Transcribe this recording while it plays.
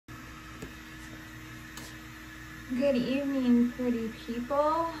Good evening, pretty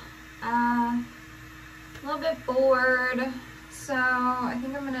people. A little bit bored, so I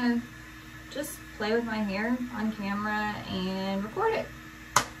think I'm gonna just play with my hair on camera and record it.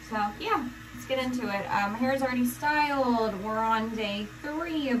 So yeah, let's get into it. My hair is already styled. We're on day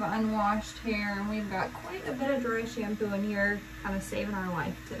 3 of unwashed hair, and we've got quite a bit of dry shampoo in here, kind of saving our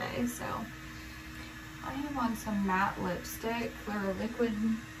life today. So I have on some matte lipstick, or liquid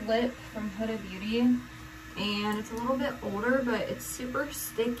lip from Huda Beauty. And it's a little bit older, but it's super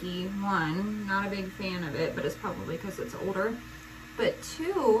sticky. 1, not a big fan of it, but it's probably because it's older. But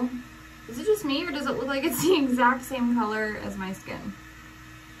 2, is it just me, or does it look like it's the exact same color as my skin?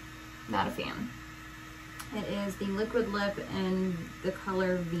 Not a fan. It is the liquid lip in the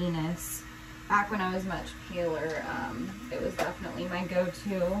color Venus. Back when I was much paler, it was definitely my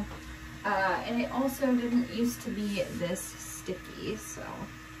go-to. And it also didn't used to be this sticky, so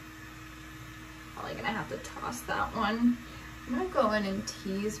probably gonna have to toss that one. I'm gonna go in and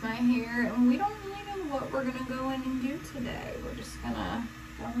tease my hair, and we don't really know what we're gonna go in and do today. We're just gonna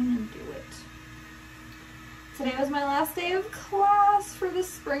go in and do it. Today was my last day of class for the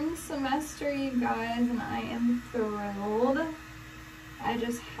spring semester, you guys, and I am thrilled. I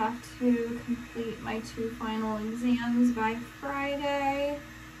just have to complete my 2 final exams by Friday,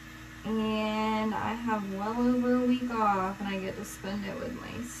 and I have well over a week off, and I get to spend it with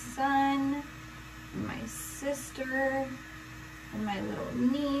my son, and my sister, and my little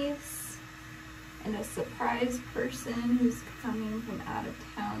niece, and a surprise person who's coming from out of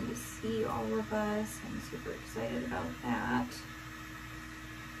town to see all of us. I'm super excited about that.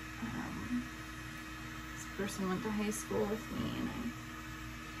 This person went to high school with me, and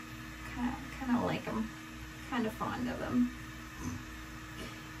I kind of like him, kind of fond of him.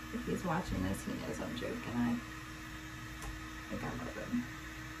 If he's watching this, he knows I'm joking. I think I love him.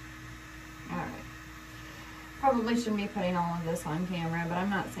 Alright. Probably shouldn't be putting all of this on camera, but I'm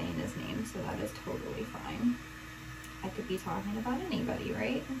not saying his name, so that is totally fine. I could be talking about anybody,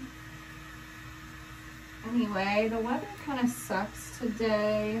 right? Anyway, the weather kind of sucks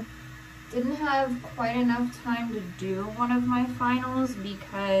today. Didn't have quite enough time to do one of my finals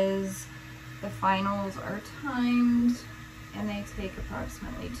because the finals are timed and they take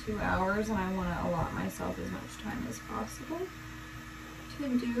approximately 2 hours, and I want to allot myself as much time as possible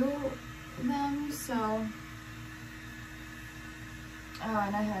to do them, so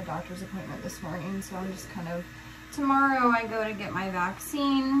and I had a doctor's appointment this morning, so I'm just kind of, tomorrow I go to get my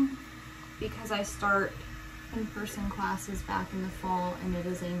vaccine because I start in-person classes back in the fall, and it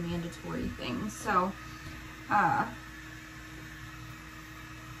is a mandatory thing. So yeah,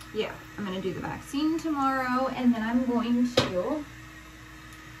 I'm gonna do the vaccine tomorrow, and then I'm going to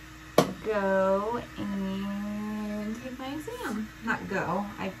go and take my exam. Not go,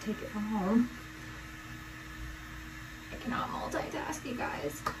 I take it from home. I cannot multitask, you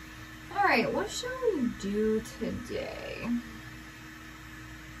guys. All right, what shall we do today?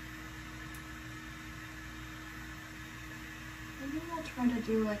 Maybe I'll try to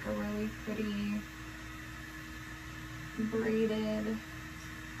do like a really pretty braided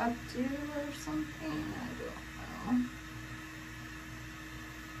updo or something. I don't know.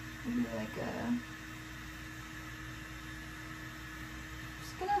 Maybe like a,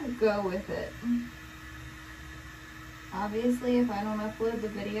 just gonna go with it. Obviously, if I don't upload the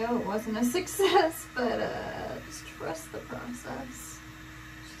video, it wasn't a success, but just trust the process.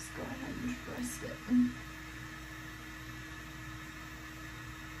 Just go ahead and trust it.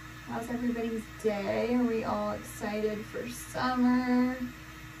 How's everybody's day? Are we all excited for summer?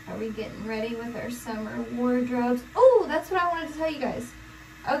 Are we getting ready with our summer wardrobes? Oh, that's what I wanted to tell you guys.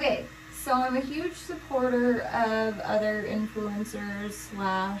 Okay, so I'm a huge supporter of other influencers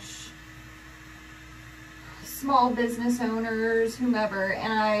 / small business owners, whomever,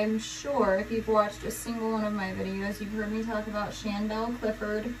 and I'm sure if you've watched a single one of my videos, you've heard me talk about Chandel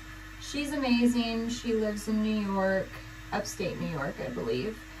Clifford. She's amazing. She lives in New York, upstate New York, I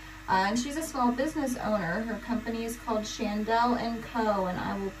believe. And she's a small business owner. Her company is called Chandel & Co., and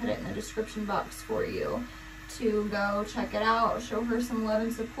I will put it in the description box for you to go check it out, show her some love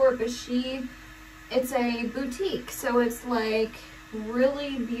and support. But it's a boutique, so it's like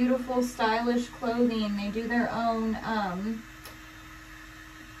really beautiful, stylish clothing. They do their own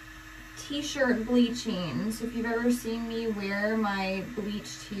t-shirt bleaching. So if you've ever seen me wear my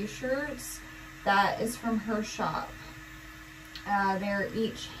bleached t-shirts, that is from her shop. They're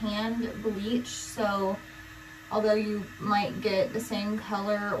each hand bleached, so although you might get the same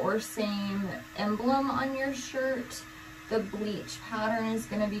color or same emblem on your shirt, the bleach pattern is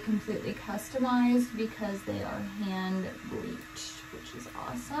going to be completely customized because they are hand bleached, which is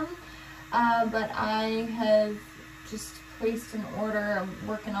awesome. But I have just placed an order. I'm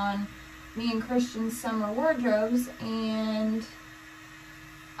working on me and Christian's summer wardrobes, and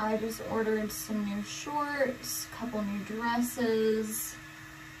I just ordered some new shorts, a couple new dresses,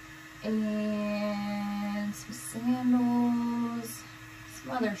 and some sandals,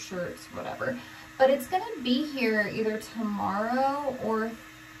 some other shirts, whatever. But it's gonna be here either tomorrow or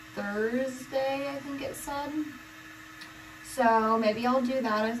Thursday, I think it said. So maybe I'll do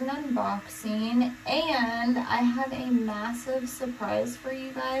that as an unboxing. And I have a massive surprise for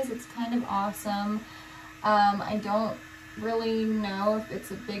you guys. It's kind of awesome. I don't really know if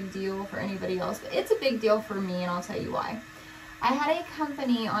it's a big deal for anybody else, but it's a big deal for me, and I'll tell you why. I had a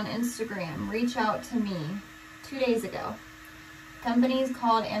company on Instagram reach out to me 2 days ago. The company is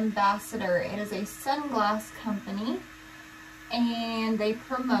called Ambassador. It is a sunglass company, and they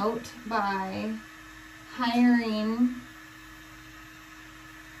promote by hiring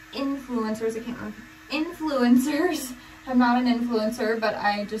influencers. I can't remember. Influencers. I'm not an influencer, but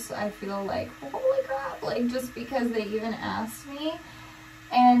I feel like, holy crap, like, just because they even asked me.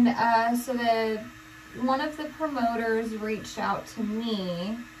 And so one of the promoters reached out to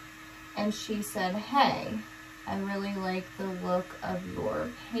me, and she said, hey, I really like the look of your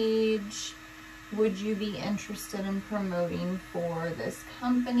page. Would you be interested in promoting for this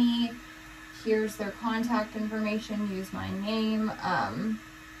company? Here's their contact information. Use my name,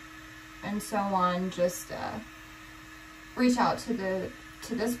 and so on. Just reach out to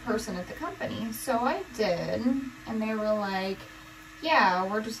this person at the company. So I did, and they were like, yeah,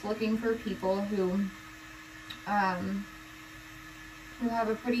 we're just looking for people who have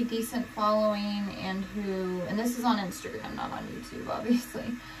a pretty decent following, and this is on Instagram, not on YouTube, obviously,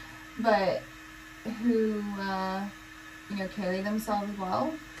 but who, you know, carry themselves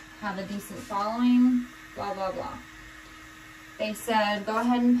well, have a decent following, blah, blah, blah. They said, go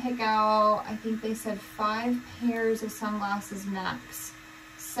ahead and pick out, I think they said 5 pairs of sunglasses max.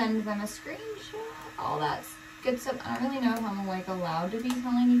 Send them a screenshot, all that good stuff. I don't really know if I'm like allowed to be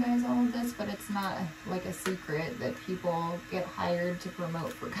telling you guys all of this, but it's not like a secret that people get hired to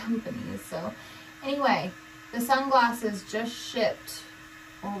promote for companies. So anyway, the sunglasses just shipped,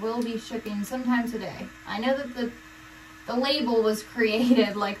 or will be shipping sometime today. I know that the label was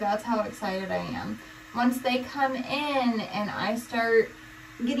created, like that's how excited I am. Once they come in and I start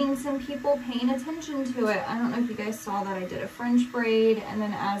getting some people paying attention to it. I don't know if you guys saw that I did a French braid, and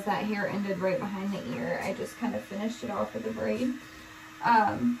then as that hair ended right behind the ear, I just kind of finished it off with a braid.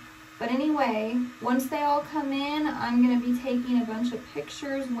 But anyway, once they all come in, I'm going to be taking a bunch of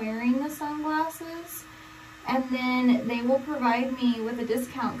pictures wearing the sunglasses, and then they will provide me with a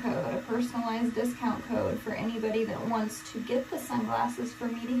discount code, a personalized discount code for anybody that wants to get the sunglasses for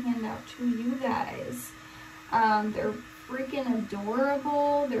me to hand out to you guys. They're freaking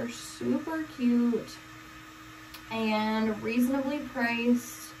adorable. They're super cute and reasonably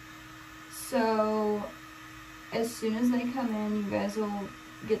priced. So as soon as they come in, you guys will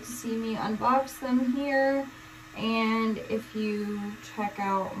get to see me unbox them here. And if you check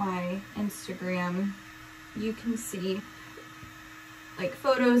out my Instagram, you can see like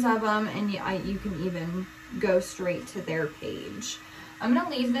photos of them, and you can even go straight to their page. I'm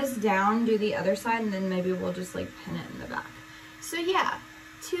gonna leave this down, do the other side, and then maybe we'll just like pin it in the back. So yeah,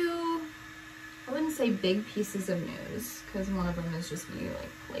 2, I wouldn't say big pieces of news, because one of them is just me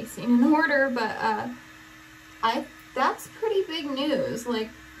like placing an order, but that's pretty big news. Like,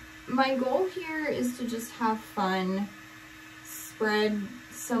 my goal here is to just have fun, spread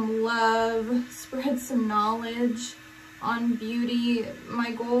some love, spread some knowledge on beauty.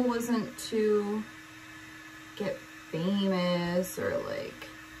 My goal wasn't to get famous or like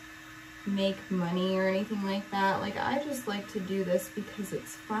make money or anything like that. Like, I just like to do this because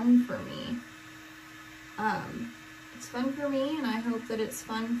it's fun for me. It's fun for me, and I hope that it's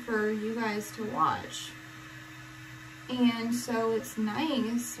fun for you guys to watch. And so it's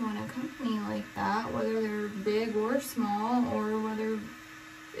nice when a company like that, whether they're big or small, or whether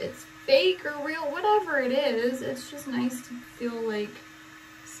it's fake or real, whatever it is, it's just nice to feel like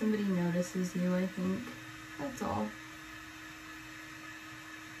somebody notices you, I think. That's all.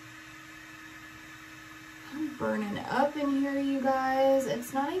 I'm burning up in here, you guys.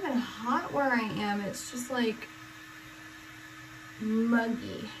 It's not even hot where I am. It's just like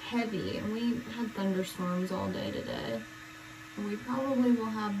muggy, heavy, and we had thunderstorms all day today. And we probably will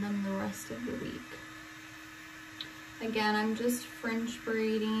have them the rest of the week. Again, I'm just French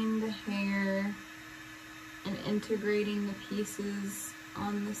braiding the hair and integrating the pieces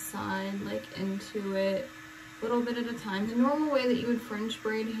on the side, like into it, a little bit at a time. The normal way that you would French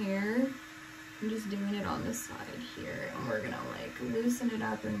braid hair I'm just doing it on this side here, and we're gonna like loosen it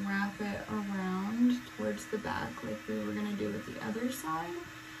up and wrap it around towards the back like we were gonna do with the other side.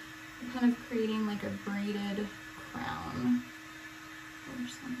 I'm kind of creating like a braided crown or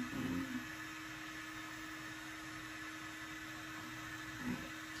something.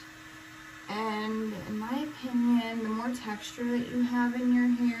 And in my opinion, the more texture that you have in your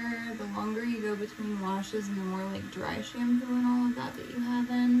hair, the longer you go between washes and the more like dry shampoo and all of that you have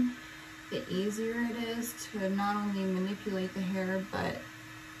in, the easier it is to not only manipulate the hair, but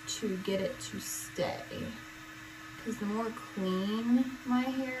to get it to stay. Because the more clean my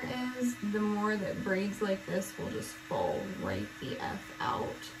hair is, the more that braids like this will just fall right the F out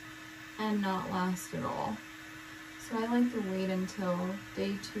and not last at all. So I like to wait until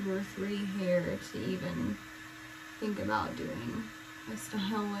day 2 or 3 hair to even think about doing a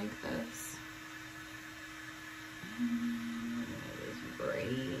style like this. And just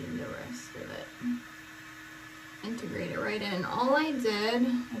braid the rest of it. Integrate it right in. All I did,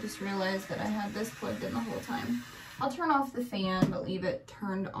 I just realized that I had this plugged in the whole time. I'll turn off the fan, but leave it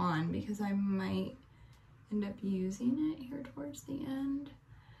turned on because I might end up using it here towards the end.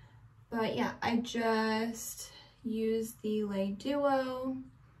 But yeah, I just use the Lay Duo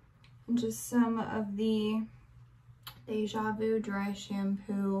and just some of the Deja Vu dry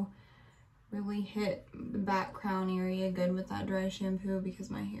shampoo. Really hit the back crown area good with that dry shampoo because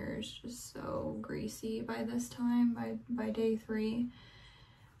my hair is just so greasy by this time, by day 3.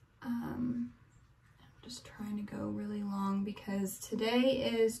 I'm just trying to go really long because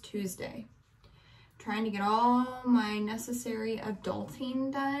today is Tuesday. I'm trying to get all my necessary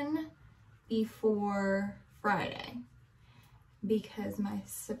adulting done before Friday because my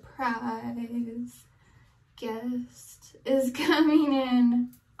surprise guest is coming in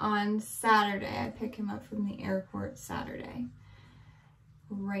on Saturday. I pick him up from the airport Saturday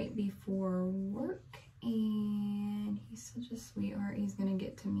right before work, and he's such a sweetheart. He's gonna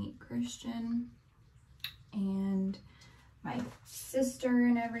get to meet Christian and my sister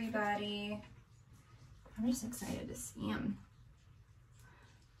and everybody. I'm just excited to see him.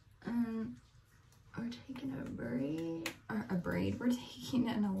 We're taking a braid, we're taking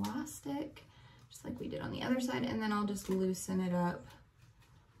an elastic, just like we did on the other side, and then I'll just loosen it up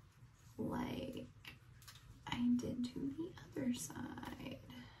like I did to the other side.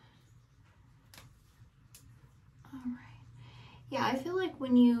 All right. Yeah, I feel like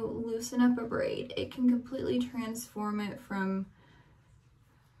when you loosen up a braid, it can completely transform it from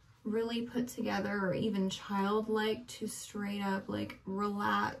really put together or even childlike to straight up like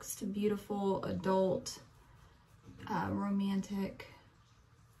relaxed, beautiful, adult, romantic,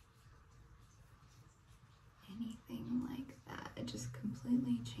 anything like that. It just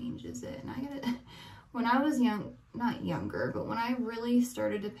completely changes it. And I gotta, when I was young, not younger, but when I really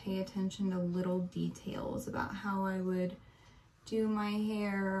started to pay attention to little details about how I would do my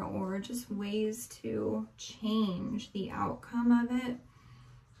hair or just ways to change the outcome of it,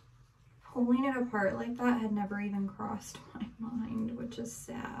 pulling it apart like that had never even crossed my mind, which is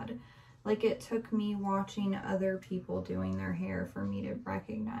sad. Like, it took me watching other people doing their hair for me to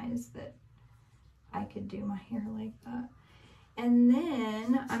recognize that I could do my hair like that. And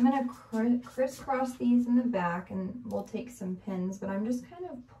then I'm gonna crisscross these in the back, and we'll take some pins, but I'm just kind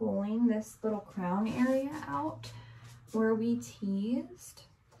of pulling this little crown area out where we teased.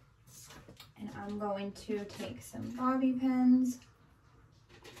 And I'm going to take some bobby pins,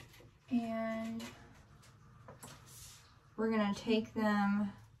 and we're gonna take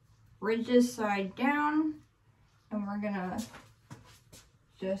them ridges side down, and we're gonna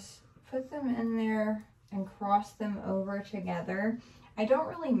just put them in there and cross them over together. I don't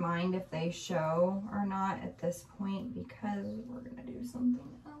really mind if they show or not at this point because we're gonna do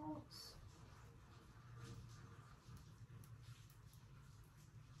something else.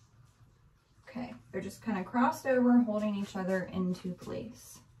 Okay, they're just kind of crossed over, holding each other into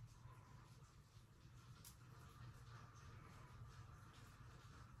place.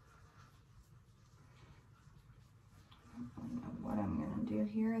 I don't know what I'm gonna do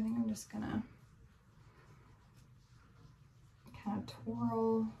here. I think I'm just gonna kind of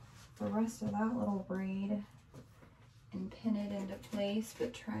twirl the rest of that little braid and pin it into place,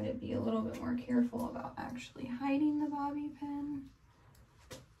 but try to be a little bit more careful about actually hiding the bobby pin.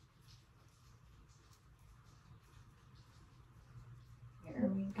 There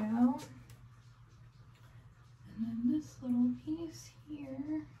we go. And then this little piece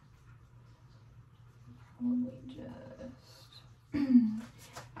here, probably just,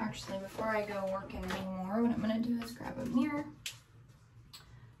 actually before I go working anymore, what I'm gonna do is grab a mirror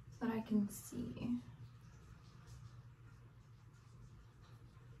so that I can see.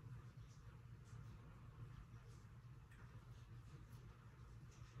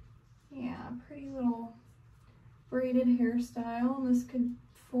 pretty little braided hairstyle. And this could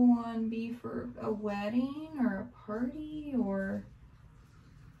full on be for a wedding or a party or,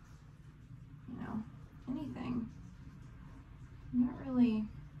 you know, anything. I'm not really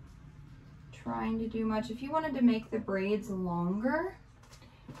trying to do much. If you wanted to make the braids longer,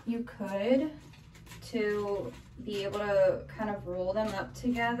 you could, to be able to kind of roll them up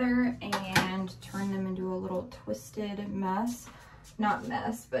together and turn them into a little twisted mess. Not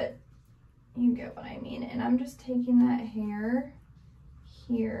mess, but you get what I mean. And I'm just taking that hair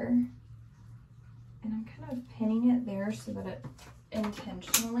here and I'm kind of pinning it there so that it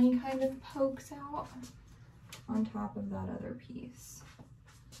intentionally kind of pokes out on top of that other piece.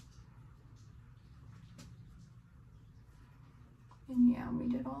 And yeah, we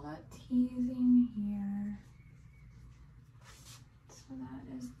did all that teasing here. So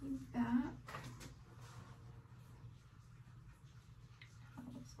that is the back. That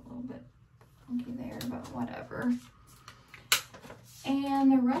was a little bit funky there, but whatever.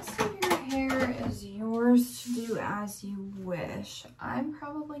 And the rest of your hair is yours to do as you wish. I'm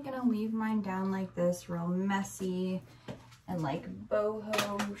probably gonna leave mine down like this, real messy and like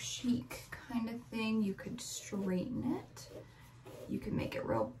boho chic kind of thing. You could straighten it. You can make it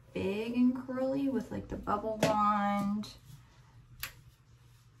real big and curly with like the bubble wand.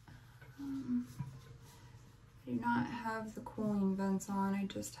 I do not have the cooling vents on. I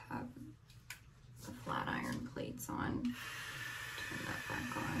just have the flat iron plates on. Turn that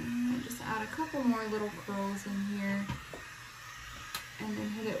back on. I just add a couple more little curls in here. And then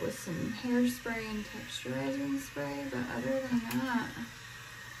hit it with some hairspray and texturizing spray. But other than that,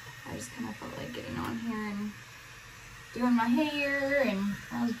 I just kind of felt like getting on here and doing my hair, and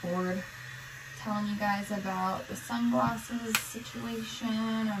I was bored telling you guys about the sunglasses situation.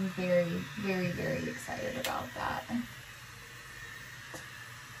 I'm very, very, very excited about that.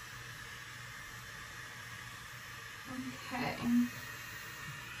 Okay.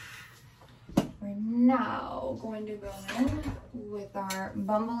 We're now going to go in with our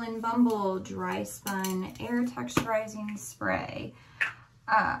Bumble Dryspun Air Texturizing Spray.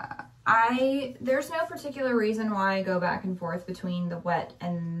 There's no particular reason why I go back and forth between the wet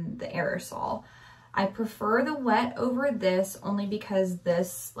and the aerosol. I prefer the wet over this only because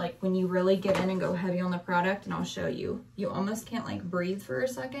this, like when you really get in and go heavy on the product, and I'll show you, you almost can't like breathe for a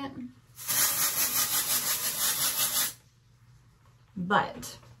second.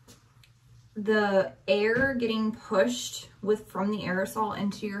 But the air getting pushed from the aerosol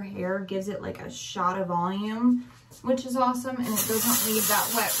into your hair gives it like a shot of volume, which is awesome, and it doesn't leave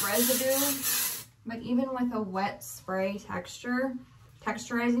that wet residue. But even with a wet spray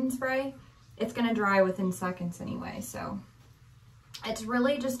texturizing spray, it's gonna dry within seconds anyway. So it's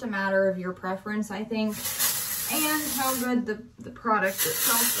really just a matter of your preference, I think, and how good the product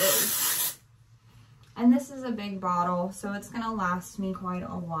itself is. And this is a big bottle, so it's gonna last me quite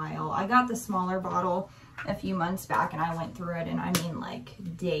a while. I got the smaller bottle a few months back and I went through it, and I mean like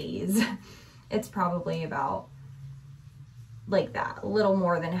days. It's probably about like that, a little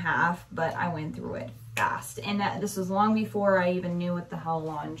more than half, but I went through it fast. And this was long before I even knew what the hell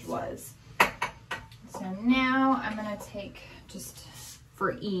Lange was. So now I'm gonna take, just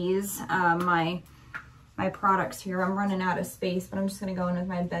for ease, my products here. I'm running out of space, but I'm just gonna go in with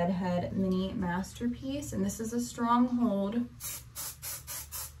my Bedhead Mini Masterpiece, and this is a Stronghold.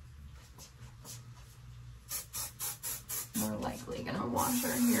 We're likely gonna wash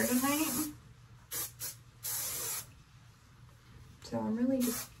our hair tonight. So I'm really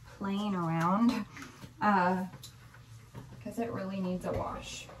just playing around because it really needs a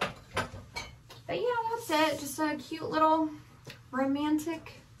wash. But yeah, that's it. Just a cute little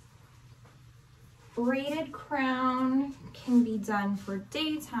romantic braided crown. Can be done for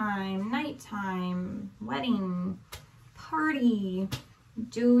daytime, nighttime, wedding, party,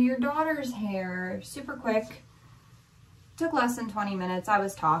 do your daughter's hair. Super quick. Took less than 20 minutes. I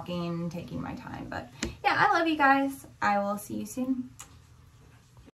was talking, taking my time, but yeah, I love you guys. I will see you soon.